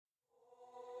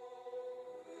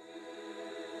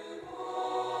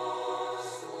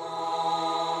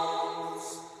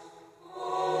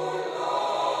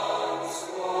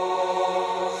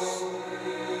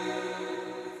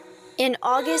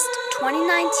August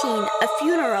 2019, a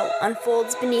funeral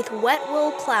unfolds beneath wet wool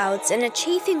clouds and a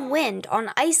chafing wind on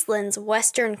Iceland's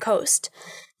western coast.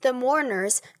 The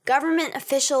mourners, government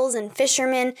officials and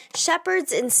fishermen,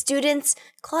 shepherds and students,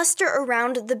 cluster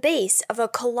around the base of a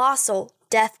colossal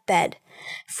deathbed.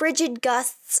 Frigid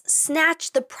gusts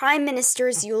snatch the Prime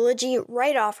Minister's eulogy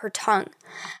right off her tongue.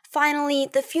 Finally,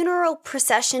 the funeral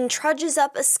procession trudges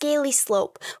up a scaly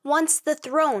slope, once the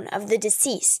throne of the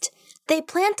deceased. They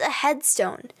plant a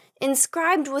headstone,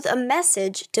 inscribed with a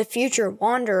message to future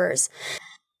wanderers.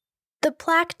 The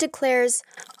plaque declares,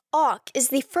 "Ok is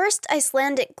the first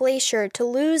Icelandic glacier to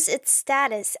lose its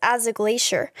status as a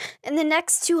glacier. In the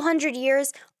next 200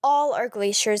 years, all our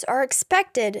glaciers are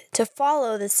expected to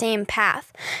follow the same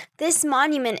path. This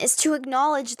monument is to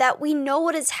acknowledge that we know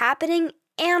what is happening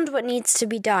and what needs to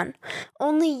be done.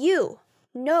 Only you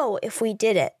know if we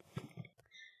did it."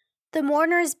 The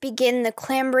mourners begin the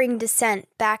clambering descent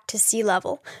back to sea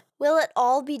level. Will it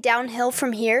all be downhill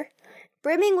from here?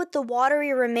 Brimming with the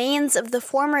watery remains of the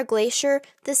former glacier,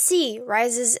 the sea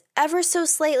rises ever so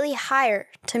slightly higher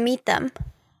to meet them.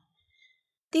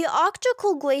 The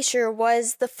Öxarárjökull Glacier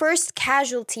was the first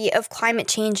casualty of climate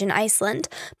change in Iceland,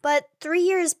 but 3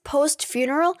 years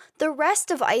post-funeral, the rest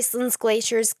of Iceland's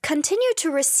glaciers continue to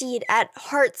recede at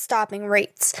heart-stopping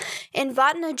rates. In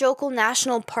Vatnajökull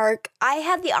National Park, I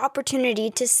had the opportunity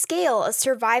to scale a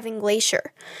surviving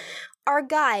glacier. Our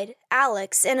guide,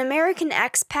 Alex, an American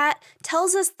expat,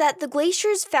 tells us that the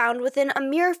glaciers found within a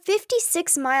mere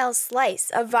 56-mile slice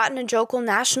of Vatnajökull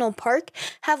National Park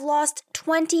have lost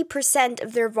 20%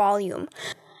 of their volume,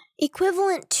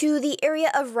 equivalent to the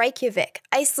area of Reykjavik,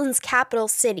 Iceland's capital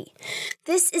city.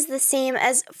 This is the same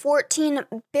as 14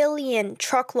 billion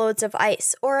truckloads of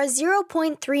ice, or a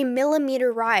 0.3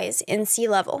 millimeter rise in sea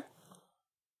level.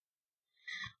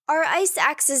 Our ice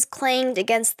axes clanged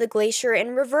against the glacier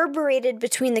and reverberated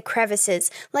between the crevices,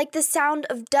 like the sound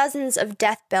of dozens of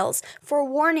death bells,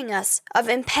 forewarning us of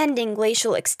impending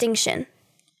glacial extinction.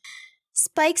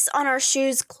 Spikes on our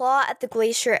shoes claw at the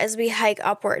glacier as we hike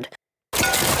upward.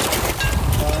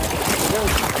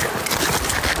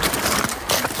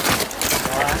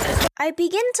 I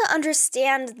begin to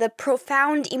understand the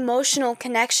profound emotional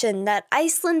connection that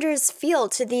Icelanders feel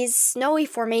to these snowy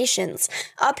formations.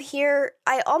 Up here,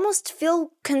 I almost feel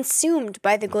consumed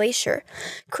by the glacier.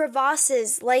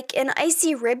 Crevasses, like an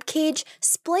icy ribcage,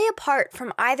 splay apart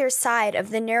from either side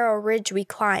of the narrow ridge we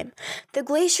climb. The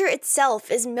glacier itself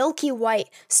is milky white,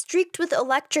 streaked with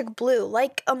electric blue,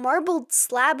 like a marbled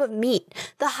slab of meat.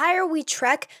 The higher we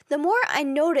trek, the more I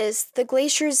notice the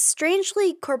glacier's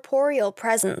strangely corporeal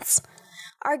presence.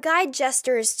 Our guide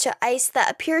gestures to ice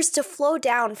that appears to flow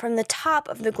down from the top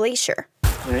of the glacier.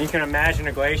 You can imagine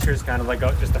a glacier is kind of like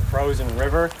just a frozen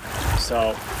river.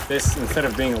 So this, instead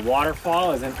of being a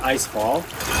waterfall, is an ice fall.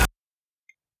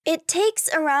 It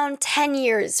takes around 10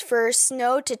 years for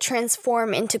snow to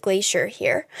transform into glacier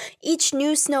here. Each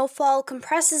new snowfall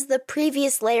compresses the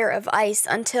previous layer of ice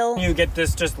until you get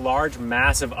this just large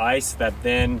mass of ice that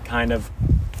then kind of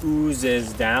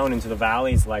oozes down into the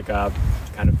valleys like a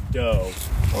kind of dough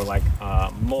or like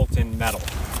molten metal.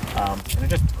 And it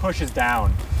just pushes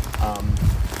down.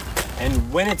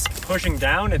 And when it's pushing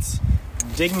down, it's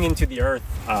digging into the earth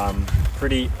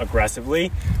pretty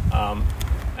aggressively.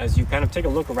 As you kind of take a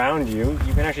look around you,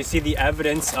 you can actually see the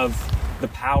evidence of the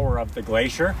power of the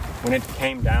glacier when it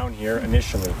came down here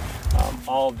initially.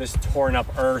 All of this torn up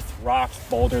earth, rocks,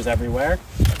 boulders everywhere.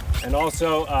 And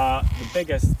also the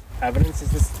biggest evidence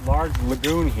is this large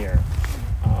lagoon here.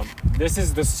 This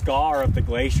is the scar of the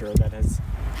glacier that has,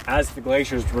 as the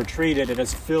glacier's retreated, it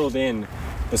has filled in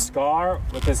the scar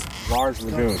with this large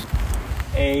lagoon.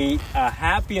 A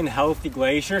happy and healthy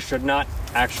glacier should not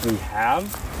actually have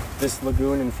this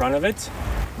lagoon in front of it.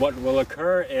 What will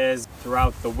occur is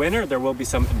throughout the winter there will be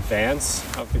some advance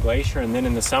of the glacier, and then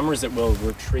in the summers it will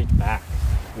retreat back.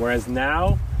 Whereas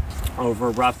now, over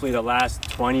roughly the last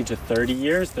 20 to 30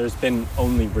 years, there's been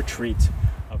only retreat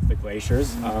of the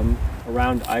glaciers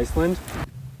around Iceland.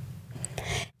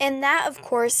 And that, of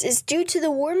course, is due to the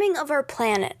warming of our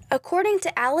planet. According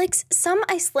to Alex, some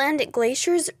Icelandic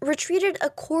glaciers retreated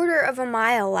 1/4 of a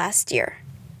mile last year.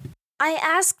 I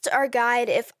asked our guide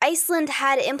if Iceland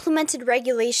had implemented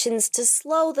regulations to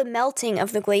slow the melting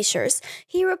of the glaciers.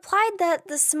 He replied that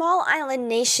the small island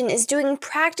nation is doing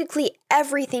practically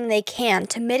everything they can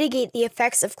to mitigate the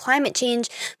effects of climate change,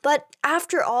 but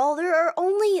after all, there are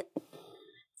only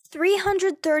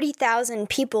 330,000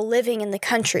 people living in the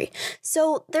country,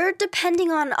 so they're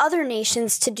depending on other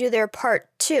nations to do their part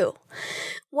too.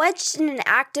 Wedged in an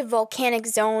active volcanic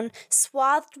zone,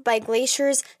 swathed by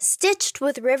glaciers, stitched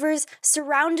with rivers,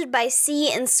 surrounded by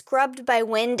sea and scrubbed by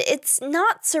wind, it's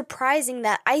not surprising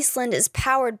that Iceland is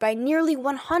powered by nearly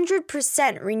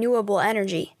 100% renewable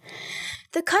energy.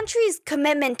 The country's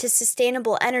commitment to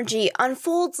sustainable energy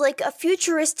unfolds like a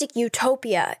futuristic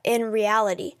utopia in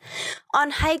reality.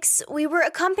 On hikes, we were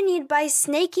accompanied by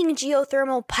snaking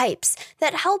geothermal pipes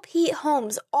that help heat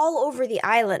homes all over the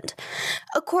island.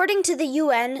 According to the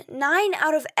UN, 9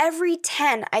 out of every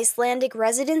 10 Icelandic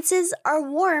residences are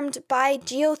warmed by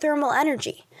geothermal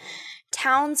energy.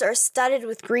 Towns are studded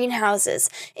with greenhouses,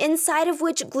 inside of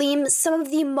which gleam some of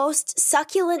the most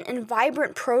succulent and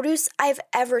vibrant produce I've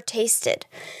ever tasted.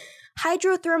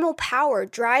 Hydrothermal power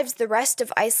drives the rest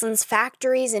of Iceland's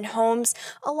factories and homes,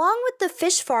 along with the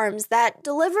fish farms that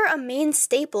deliver a main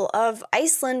staple of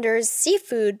Icelanders'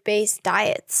 seafood-based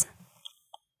diets.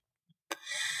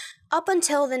 Up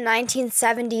until the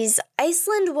 1970s,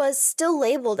 Iceland was still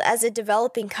labeled as a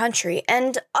developing country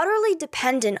and utterly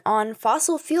dependent on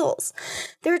fossil fuels.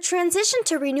 Their transition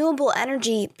to renewable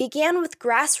energy began with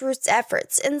grassroots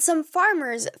efforts and some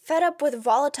farmers fed up with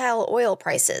volatile oil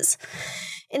prices.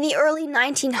 In the early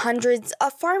 1900s, a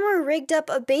farmer rigged up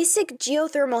a basic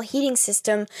geothermal heating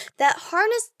system that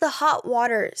harnessed the hot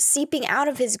water seeping out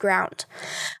of his ground.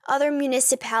 Other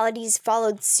municipalities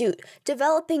followed suit,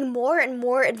 developing more and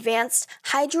more advanced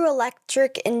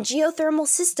hydroelectric and geothermal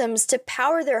systems to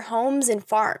power their homes and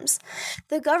farms.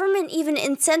 The government even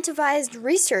incentivized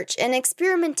research and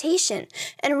experimentation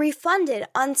and refunded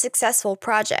unsuccessful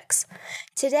projects.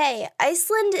 Today,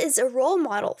 Iceland is a role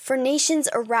model for nations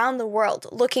around the world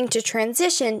looking to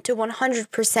transition to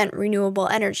 100% renewable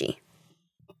energy.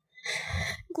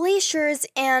 Glaciers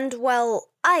and, well,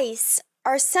 ice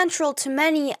are central to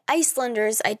many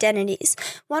Icelanders' identities.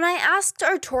 When I asked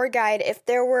our tour guide if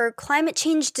there were climate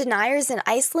change deniers in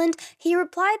Iceland, he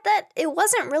replied that it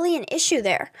wasn't really an issue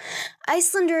there.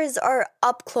 Icelanders are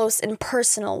up close and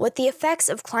personal with the effects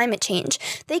of climate change.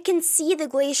 They can see the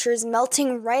glaciers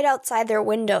melting right outside their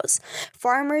windows.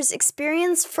 Farmers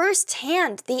experience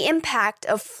firsthand the impact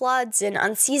of floods and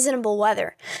unseasonable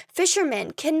weather.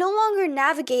 Fishermen can no longer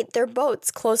navigate their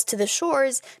boats close to the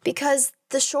shores because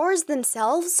the shores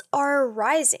themselves are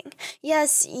rising.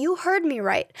 Yes, you heard me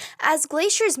right. As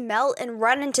glaciers melt and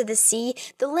run into the sea,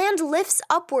 the land lifts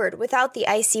upward without the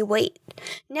icy weight.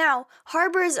 Now,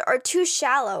 harbors are too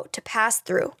shallow to pass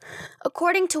through.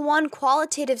 According to one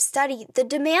qualitative study, the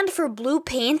demand for blue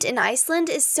paint in Iceland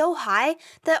is so high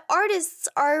that artists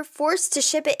are forced to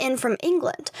ship it in from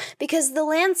England because the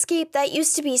landscape that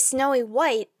used to be snowy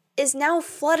white is now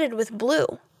flooded with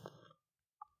blue.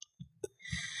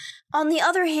 On the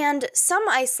other hand, some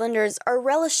Icelanders are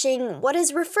relishing what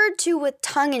is referred to with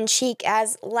tongue-in-cheek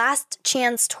as last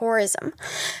chance tourism.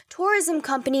 Tourism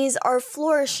companies are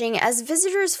flourishing as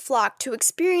visitors flock to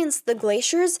experience the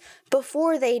glaciers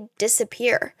before they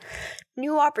disappear.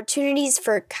 New opportunities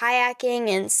for kayaking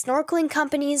and snorkeling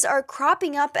companies are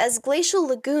cropping up as glacial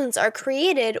lagoons are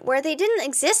created where they didn't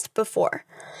exist before.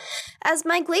 As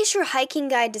my glacier hiking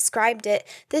guide described it,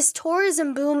 this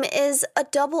tourism boom is a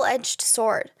double-edged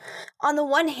sword. On the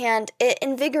one hand, it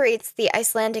invigorates the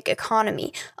Icelandic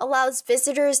economy, allows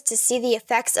visitors to see the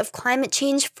effects of climate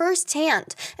change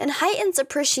firsthand, and heightens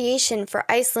appreciation for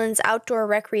Iceland's outdoor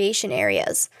recreation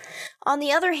areas. On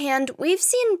the other hand, we've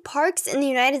seen parks in the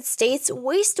United States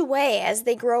waste away as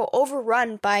they grow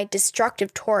overrun by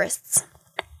destructive tourists.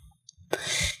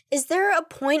 Is there a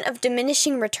point of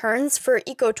diminishing returns for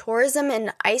ecotourism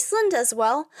in Iceland as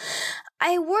well?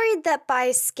 I worried that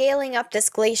by scaling up this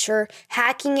glacier,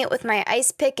 hacking it with my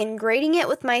ice pick, and grading it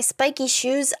with my spiky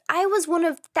shoes, I was one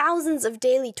of thousands of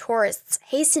daily tourists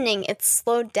hastening its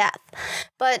slow death.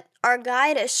 But our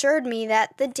guide assured me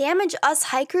that the damage us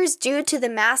hikers do to the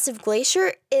massive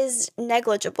glacier is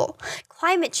negligible.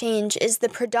 Climate change is the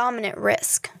predominant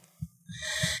risk.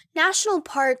 National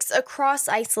parks across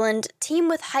Iceland teem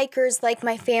with hikers like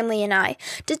my family and I,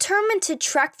 determined to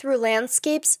trek through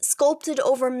landscapes sculpted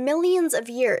over millions of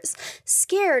years,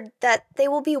 scared that they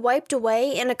will be wiped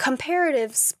away in a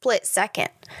comparative split second.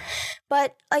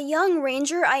 But a young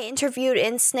ranger I interviewed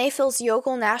in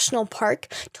Snæfellsjökull National Park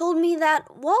told me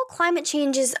that while climate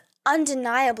change is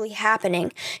undeniably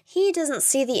happening, he doesn't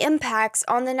see the impacts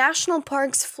on the national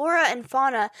park's flora and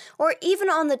fauna or even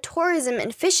on the tourism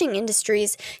and fishing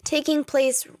industries taking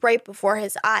place right before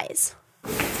his eyes.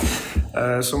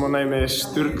 So my name is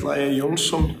Sturla E.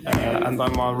 Jonsson and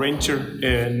I'm a ranger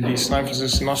in the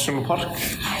Snæfellsnes National Park.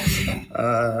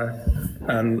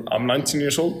 And I'm 19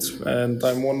 years old, and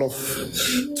I'm one of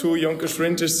 2 youngest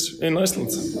rangers in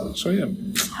Iceland. So yeah.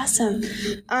 Awesome.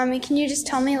 Can you just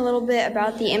tell me a little bit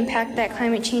about the impact that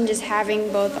climate change is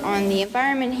having both on the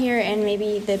environment here and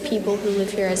maybe the people who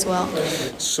live here as well?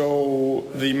 So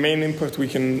the main impact we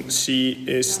can see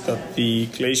is that the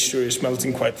glacier is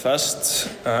melting quite fast,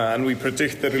 and we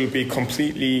predict that it will be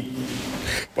completely,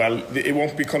 well, it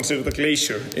won't be considered a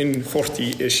glacier in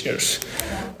 40-ish years.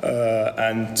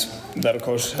 And that, of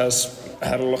course, has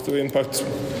had a lot of impact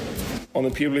on the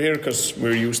people here because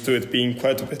we're used to it being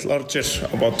quite a bit larger,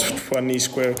 about 20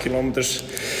 square kilometers.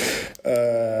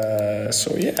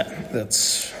 So yeah,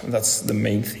 that's the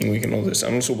main thing we can notice.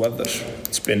 And also weather.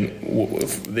 It's been,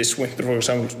 this winter, for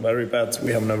example, very bad.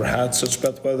 We have never had such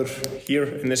bad weather here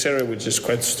in this area, which is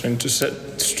quite strange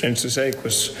to say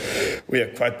because we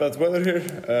have quite bad weather here.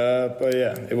 But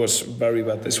yeah, it was very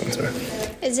bad this winter.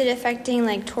 Is it affecting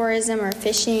like tourism or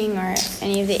fishing or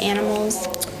any of the animals?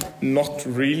 Not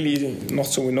really, not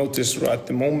so we notice right at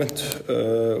the moment.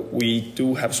 We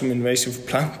do have some invasive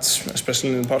plants,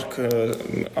 especially in the park,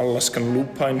 Alaskan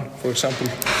lupine, for example,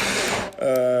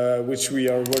 which we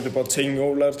are worried about taking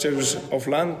over large areas of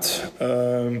land.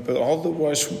 But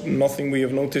otherwise, nothing we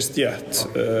have noticed yet.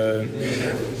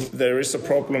 There is a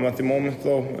problem at the moment,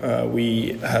 though.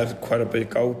 We had quite a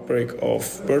big outbreak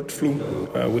of bird flu,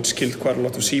 which killed quite a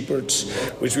lot of seabirds,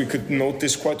 which we could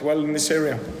notice quite well in this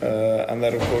area. And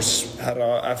that, of course, had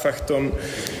an effect on,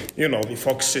 the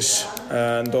foxes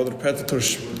and other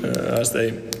predators as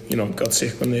they, got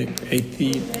sick when they ate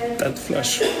the dead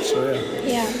flesh. So,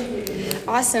 yeah. Yeah.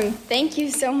 Awesome. Thank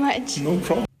you so much. No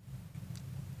problem.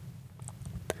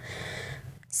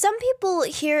 Some people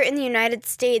here in the United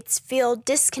States feel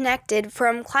disconnected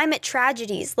from climate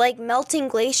tragedies like melting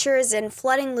glaciers and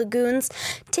flooding lagoons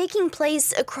taking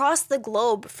place across the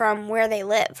globe from where they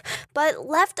live. But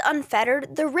left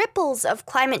unfettered, the ripples of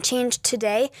climate change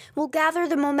today will gather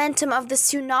the momentum of the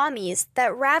tsunamis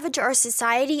that ravage our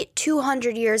society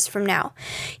 200 years from now.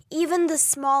 Even the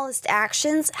smallest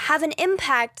actions have an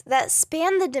impact that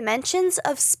span the dimensions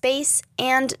of space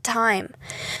and time.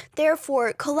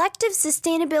 Therefore, collective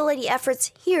sustainability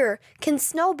efforts here can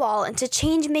snowball into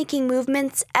change-making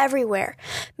movements everywhere.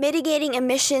 Mitigating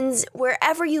emissions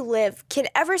wherever you live can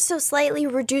ever so slightly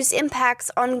reduce impacts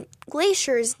on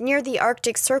glaciers near the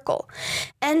Arctic Circle.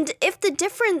 And if the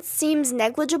difference seems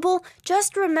negligible,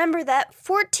 just remember that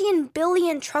 14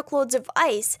 billion truckloads of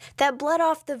ice that bled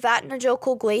off the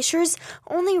Vatnajökull glaciers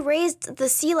only raised the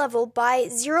sea level by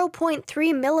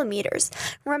 0.3 millimeters.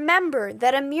 Remember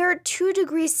that a mere 2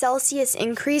 degrees Celsius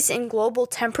increase in global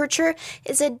temperature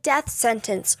is a death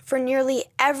sentence for nearly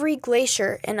every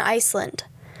glacier in Iceland.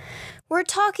 We're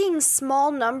talking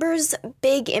small numbers,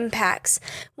 big impacts.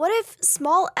 What if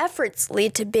small efforts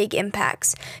lead to big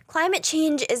impacts? Climate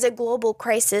change is a global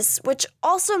crisis, which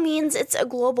also means it's a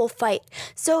global fight.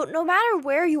 So no matter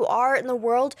where you are in the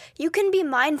world, you can be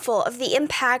mindful of the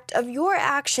impact of your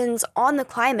actions on the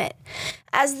climate.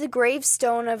 As the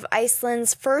gravestone of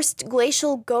Iceland's first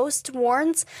glacial ghost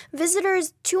warns,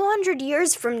 visitors 200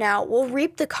 years from now will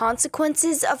reap the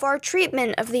consequences of our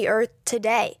treatment of the Earth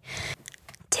today.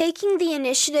 Taking the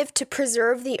initiative to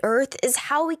preserve the Earth is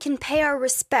how we can pay our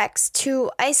respects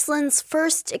to Iceland's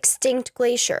first extinct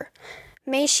glacier.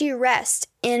 May she rest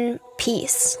in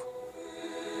peace.